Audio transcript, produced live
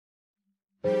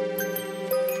You're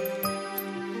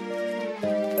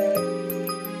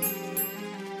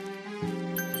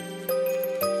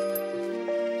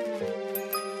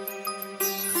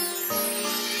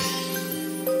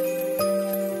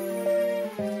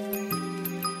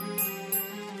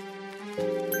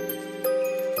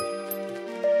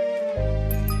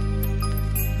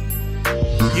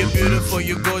beautiful,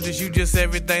 you're gorgeous, you just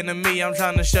everything to me. I'm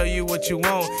trying to show you what you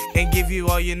want and give you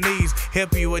all your needs,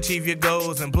 help you achieve your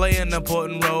goals and play an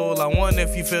important role. I wonder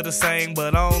if you feel the same,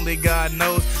 but only God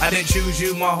knows. I didn't choose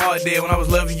you, my heart did. When I was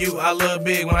loving you, I love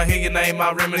big. When I hear your name,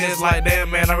 I reminisce like, damn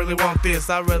man, I really want this.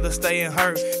 I'd rather stay and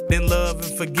hurt than love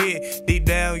and forget. Deep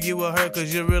down you will hurt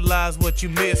cause you realize what you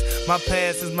missed. My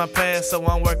past is my past, so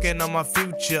I'm working on my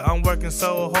future. I'm working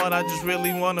so hard, I just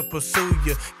really wanna pursue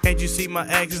you. Can't you see my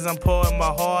actions? I'm pouring my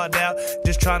heart out,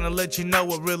 just trying to let you know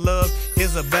what real love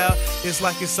is about. It's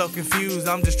like you're so confused,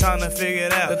 I'm just trying to figure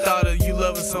it out. The thought of you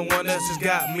loving someone else just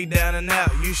got me down and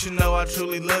out. You should know I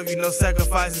truly love you, no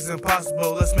sacrifice is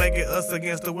impossible. Let's make it us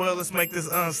against the world, let's make this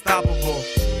unstoppable.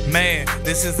 Man,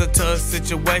 this is a tough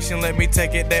situation, let me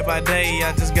take it day by day.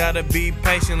 I just gotta be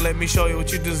patient, let me show you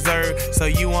what you deserve, so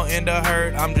you won't end up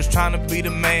hurt. I'm just trying to be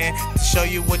the man to show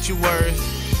you what you're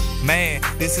worth. Man,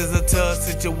 this is a tough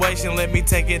situation, let me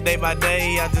take it day by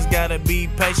day. I just gotta be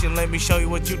patient, let me show you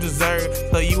what you deserve,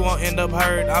 so you won't end up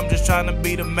hurt. I'm just trying to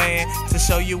be the man to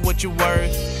show you what you're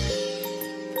worth.